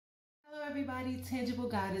everybody, Tangible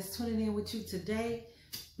God is tuning in with you today.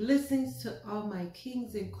 Blessings to all my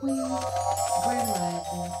kings and queens, grand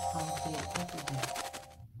rising, all day, every day.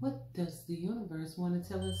 What does the universe want to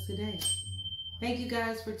tell us today? Thank you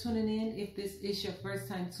guys for tuning in. If this is your first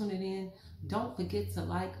time tuning in, don't forget to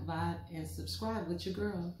like, vibe, and subscribe with your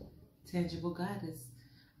girl, Tangible Goddess.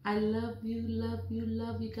 I love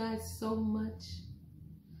you guys so much.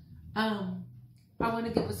 I want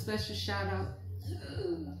to give a special shout out.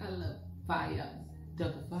 I love fire,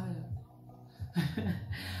 double fire.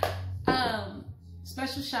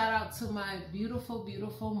 Special shout out to my beautiful,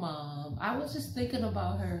 beautiful mom. I was just thinking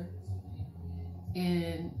about her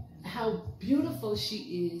and how beautiful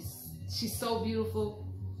she is. She's so beautiful.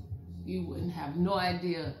 You wouldn't have no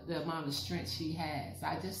idea the amount of strength she has.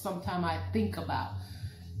 Sometimes I think about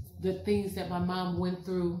the things that my mom went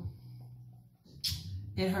through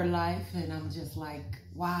in her life, and I'm just like,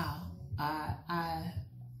 wow.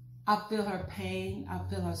 I feel her pain, I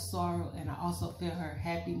feel her sorrow, and I also feel her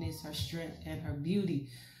happiness, her strength, and her beauty.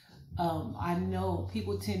 I know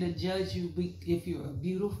people tend to judge you if you're a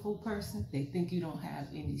beautiful person. They think you don't have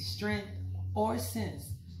any strength or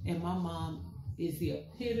sense. And my mom is the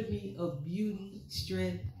epitome of beauty,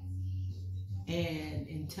 strength, and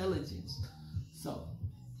intelligence. So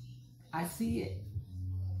I see it.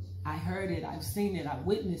 I heard it. I've seen it. I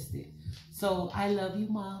witnessed it. So I love you,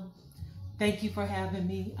 Mom. Thank you for having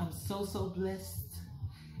me. I'm so, so blessed.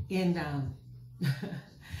 And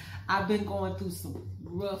I've been going through some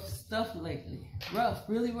rough stuff lately. Rough,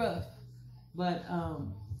 really rough. But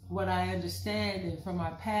what I understand and from my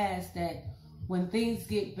past, that when things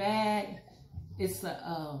get bad, it's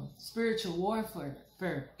a spiritual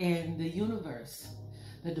warfare and the universe,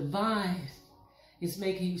 the divine, is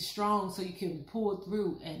making you strong so you can pull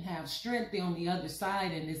through and have strength on the other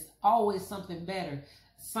side. And it's always something better.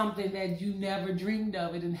 Something that you never dreamed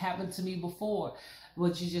of. It didn't happen to me before.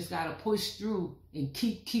 But you just got to push through and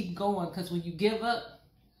keep going. Because when you give up,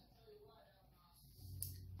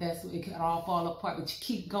 it can all fall apart. But you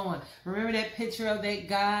keep going. Remember that picture of that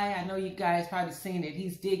guy? I know you guys probably seen it.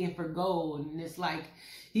 He's digging for gold. And it's like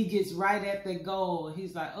he gets right at the gold.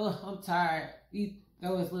 He's like, oh, I'm tired. He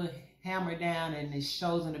throws his little hammer down, and it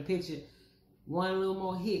shows in the picture. One little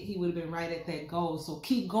more hit, he would have been right at that goal. So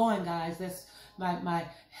keep going, guys. That's my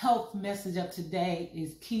health message of today,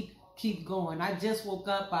 is keep going. I just woke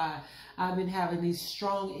up. I've been having these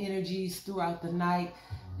strong energies throughout the night,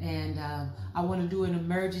 and I want to do an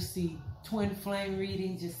emergency twin flame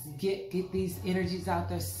reading. Just get these energies out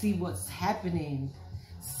there, see what's happening,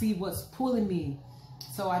 see what's pulling me.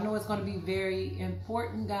 So I know it's going to be very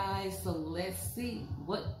important, guys. So let's see.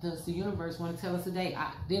 What does the universe want to tell us today?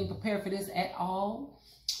 I didn't prepare for this at all.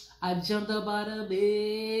 I jumped up out of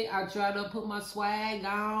bed. I tried to put my swag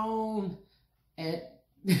on as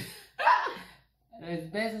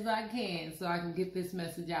best as I can so I can get this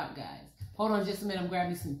message out, guys. Hold on just a minute. I'm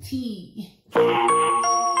grabbing some tea.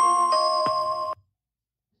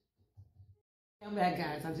 I'm back,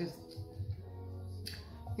 guys.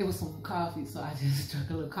 It was some coffee, so I just drank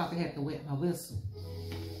a little coffee. I had to wet my whistle.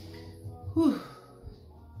 Whew.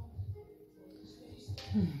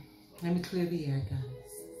 Let me clear the air, guys.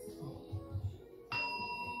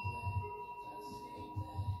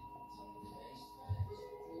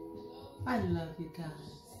 I love you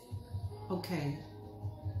guys. Okay.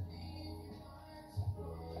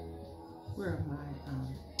 Where am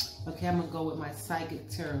I? Okay, I'm going to go with my Psychic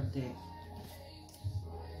Tarot deck.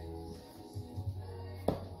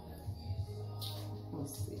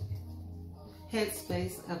 Let's see.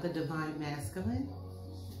 Headspace of the Divine Masculine.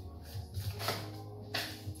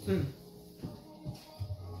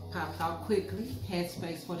 Popped out quickly.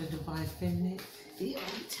 Headspace for the Divine Feminine. Yeah,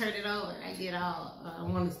 turn it on. I get all. I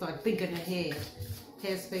want to start thinking ahead.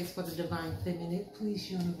 Headspace for the Divine Feminine. Please,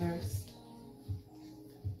 universe.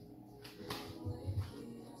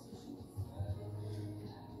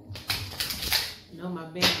 I know my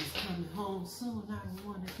baby's coming home soon. I don't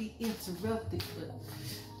want to be interrupted, but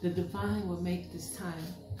the divine will make this time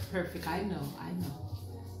perfect. I know.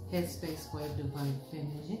 Headspace for the Divine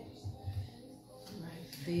Feminine.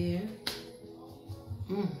 Right there.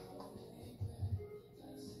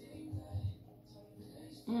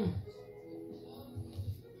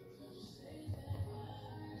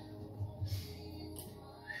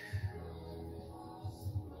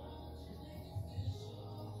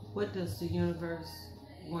 What does the universe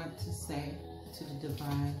want to say to the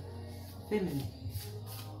Divine Feminine?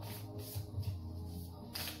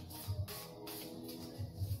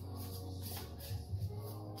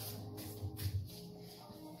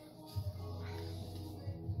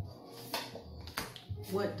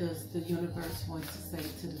 What does the universe want to say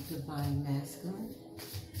to the divine masculine?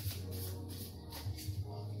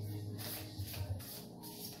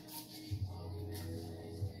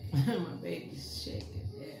 My baby's shaking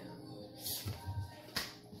down.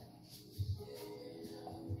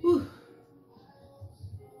 Whew.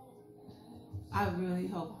 I really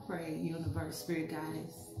hope, pray, universe, spirit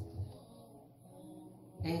guides,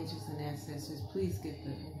 angels and ancestors, please get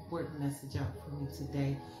the important message out for me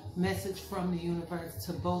today. Message from the universe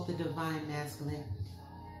to both the divine masculine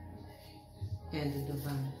and the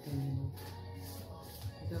divine feminine.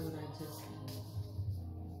 Is that what I just said?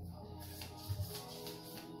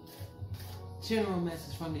 General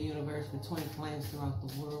message from the universe for twin flames throughout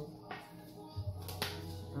the world.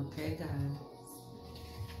 Okay, guys.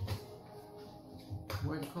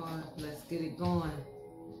 Work hard. Let's get it going.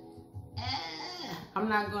 I'm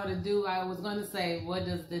not going to do, I was going to say, what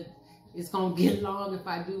does the, it's going to get long if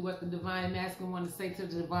I do what the divine masculine wants to say to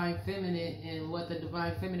the divine feminine, and what the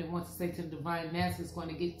divine feminine wants to say to the divine masculine is going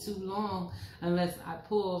to get too long unless I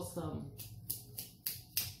pull some.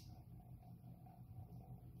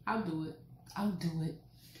 I'll do it. I'll do it.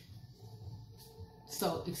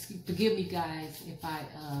 So, forgive me, guys, if I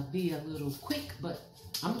be a little quick, but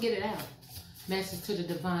I'm going to get it out. Message to the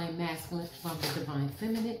divine masculine from the divine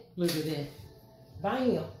feminine. Look at that.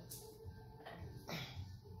 Bam.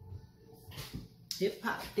 Hip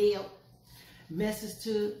hop deal. Message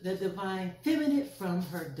to the divine feminine from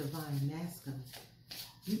her divine masculine.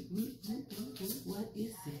 What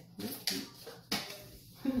is it?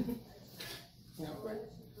 It works.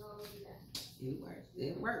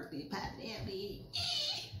 It works. Hip hop deal.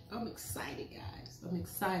 I'm excited, guys. I'm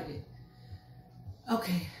excited.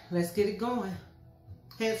 Okay, let's get it going.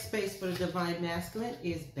 Headspace for the divine masculine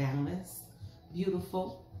is balance.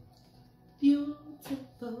 Beautiful.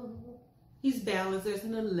 Beautiful. He's balanced. There's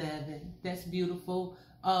an 11. That's beautiful.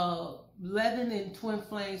 11 in twin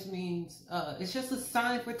flames means it's just a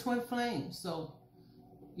sign for twin flames. So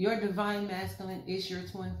your divine masculine is your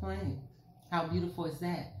twin flame. How beautiful is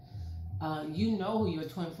that? You know who your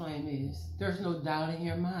twin flame is. There's no doubt in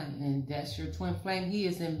your mind. And that's your twin flame. He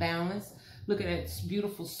is in balance. Look at that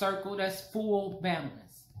beautiful circle. That's full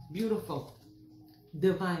balance. Beautiful.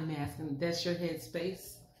 Divine masculine. That's your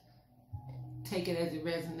headspace. Take it as it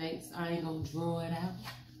resonates. I ain't going to draw it out.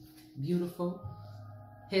 Beautiful.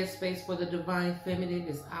 Headspace for the divine feminine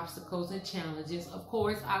is obstacles and challenges. Of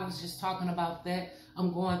course, I was just talking about that.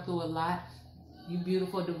 I'm going through a lot. You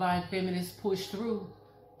beautiful divine feminines, push through.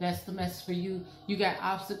 That's the message for you. You got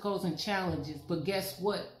obstacles and challenges. But guess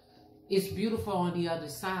what? It's beautiful on the other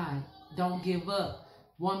side. Don't give up.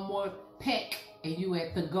 One more peck and you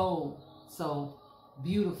at the goal. So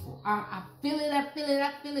beautiful. I feel it. I feel it.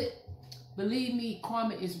 I feel it. Believe me,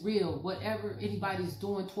 karma is real. Whatever anybody's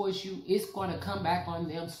doing towards you, it's going to come back on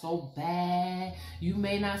them so bad. You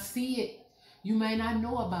may not see it. You may not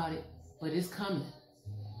know about it, but it's coming.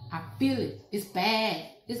 I feel it. It's bad.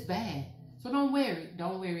 It's bad. So don't worry.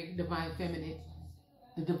 Don't worry, divine feminine.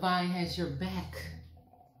 The divine has your back.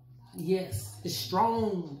 Yes, it's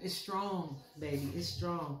strong. It's strong, baby. It's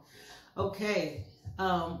strong. Okay.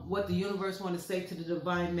 What the universe want to say to the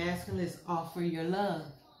divine masculine is offer your love.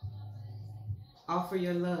 Offer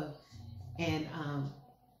your love. And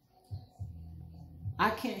I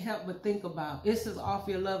can't help but think about, it says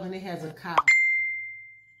offer your love and it has a cow.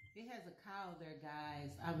 It has a cow there,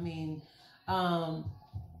 guys. I mean,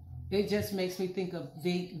 it just makes me think of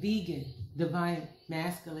vegan, divine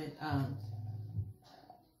masculine.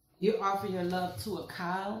 You offer your love to a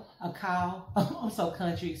cow, I'm so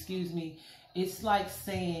country, excuse me. It's like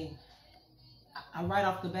saying, right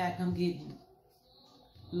off the bat, I'm getting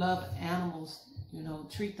love animals, you know,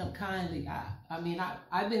 treat them kindly. I mean,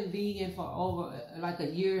 I've been vegan for over like a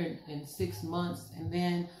year and 6 months. And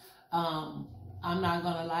then, I'm not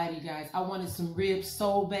going to lie to you guys. I wanted some ribs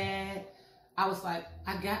so bad. I was like,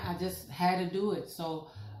 I just had to do it.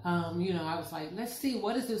 So, you know, I was like, let's see,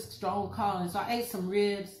 what is this strong calling? So I ate some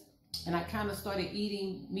ribs. And I kind of started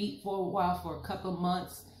eating meat for a while, for a couple of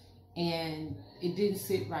months, and it didn't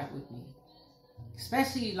sit right with me.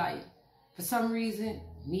 Especially, like, for some reason,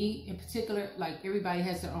 me in particular, like, everybody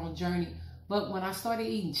has their own journey. But when I started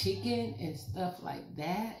eating chicken and stuff like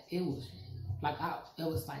that, it was like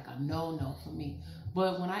a no-no for me.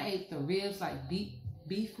 But when I ate the ribs, like beef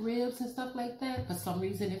ribs and stuff like that, for some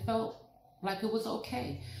reason it felt like it was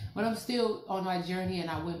okay. But I'm still on my journey, and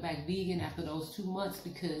I went back vegan after those 2 months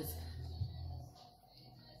because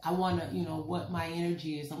I want to, you know, what my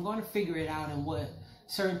energy is. I'm going to figure it out, and what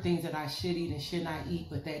certain things that I should eat and should not eat.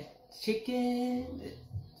 But that chicken,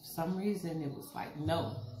 for some reason, it was like,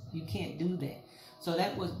 no, you can't do that. So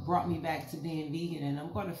that was brought me back to being vegan, and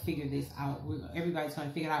I'm going to figure this out. Everybody's going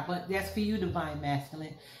to figure it out, but that's for you, Divine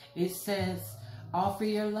Masculine. It says, offer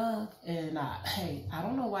your love. And hey, I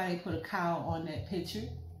don't know why they put a cow on that picture,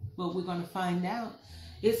 but we're going to find out.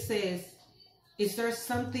 It says, is there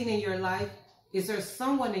something in your life? Is there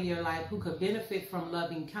someone in your life who could benefit from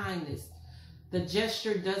loving kindness? The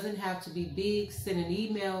gesture doesn't have to be big. Send an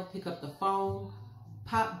email, pick up the phone,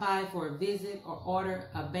 pop by for a visit, or order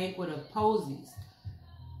a banquet of posies.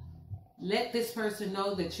 Let this person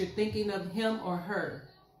know that you're thinking of him or her.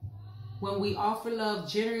 When we offer love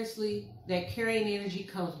generously, that caring energy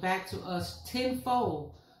comes back to us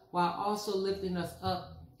tenfold, while also lifting us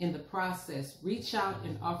up in the process. Reach out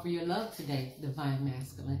and offer your love today, Divine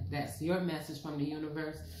Masculine. That's your message from the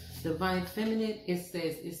universe. Divine Feminine, it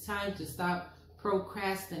says it's time to stop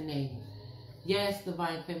procrastinating. Yes,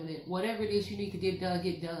 Divine Feminine, whatever it is you need to get done,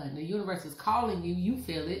 get done. The universe is calling you. You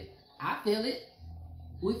feel it. I feel it.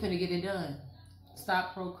 We finna get it done.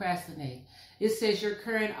 Stop procrastinating. It says your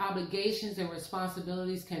current obligations and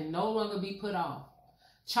responsibilities can no longer be put off.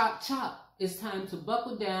 Chop, chop. It's time to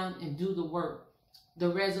buckle down and do the work. The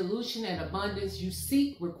resolution and abundance you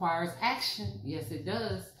seek requires action. Yes, it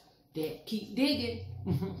does. Keep digging.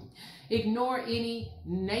 Ignore any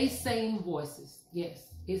naysaying voices.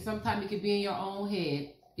 Yes, sometimes it can be in your own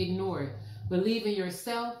head. Ignore it. Believe in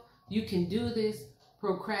yourself. You can do this.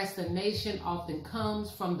 Procrastination often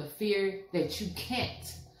comes from the fear that you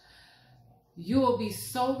can't. You will be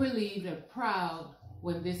so relieved and proud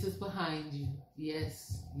when this is behind you.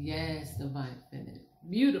 Yes, yes, Divine Feminine.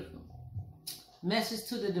 Beautiful. Message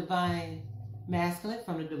to the Divine Masculine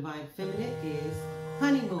from the Divine Feminine is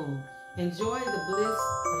honeymoon. Enjoy the bliss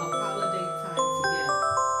of holiday time together.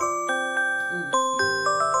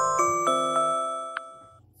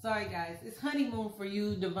 Sorry guys, it's honeymoon for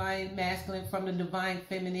you, Divine Masculine from the Divine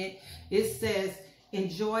Feminine. It says,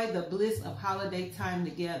 enjoy the bliss of holiday time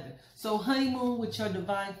together. So honeymoon with your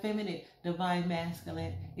Divine Feminine, Divine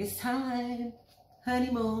Masculine. It's time.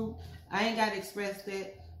 Honeymoon. I ain't got to express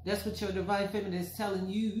that. That's what your Divine Feminine is telling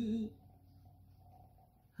you.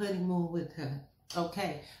 Honeymoon with her.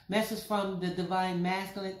 Okay. Message from the Divine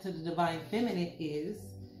Masculine to the Divine Feminine is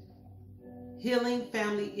healing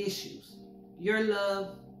family issues. Your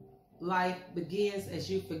love life begins as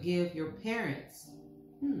you forgive your parents.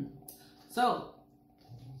 So,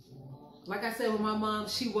 like I said with my mom,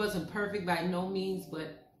 she wasn't perfect by no means,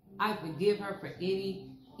 but I forgive her for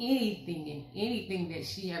anything that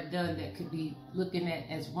she have done that could be looking at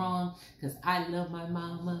as wrong, because I love my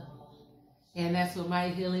mama, and that's where my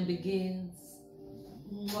healing begins.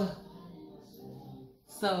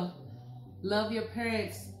 So, love your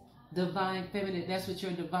parents, Divine Feminine. That's what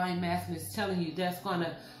your Divine Masculine is telling you. That's going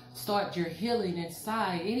to start your healing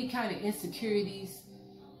inside. Any kind of insecurities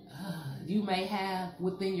you may have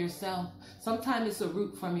within yourself. Sometimes it's a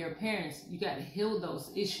root from your parents. You got to heal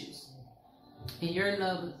those issues. And your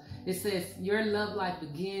love, it says, your love life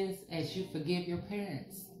begins as you forgive your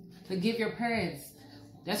parents. Forgive your parents.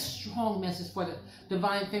 That's a strong message for the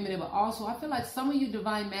Divine Feminine. But also, I feel like some of you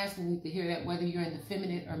Divine Masculine need to hear that, whether you're in the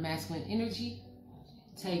feminine or masculine energy.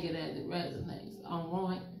 Take it as it resonates. All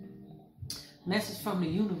right. Message from the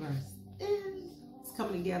universe. It's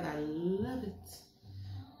coming together. I love it.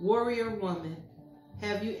 Warrior woman,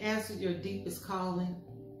 have you answered your deepest calling?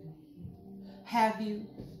 Have you?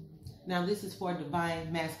 Now this is for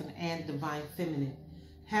Divine Masculine and Divine Feminine.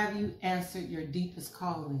 Have you answered your deepest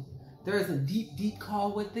calling? There is a deep, deep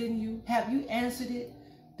call within you. Have you answered it?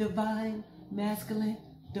 Divine Masculine,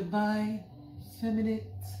 Divine Feminine.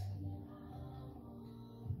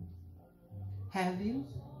 Have you?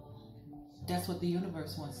 That's what the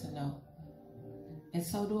universe wants to know. And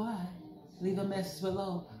so do I. Leave a message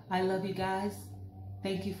below. I love you guys.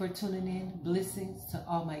 Thank you for tuning in. Blessings to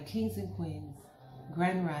all my kings and queens.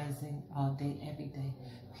 Grand rising all day, every day.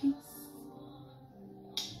 Peace.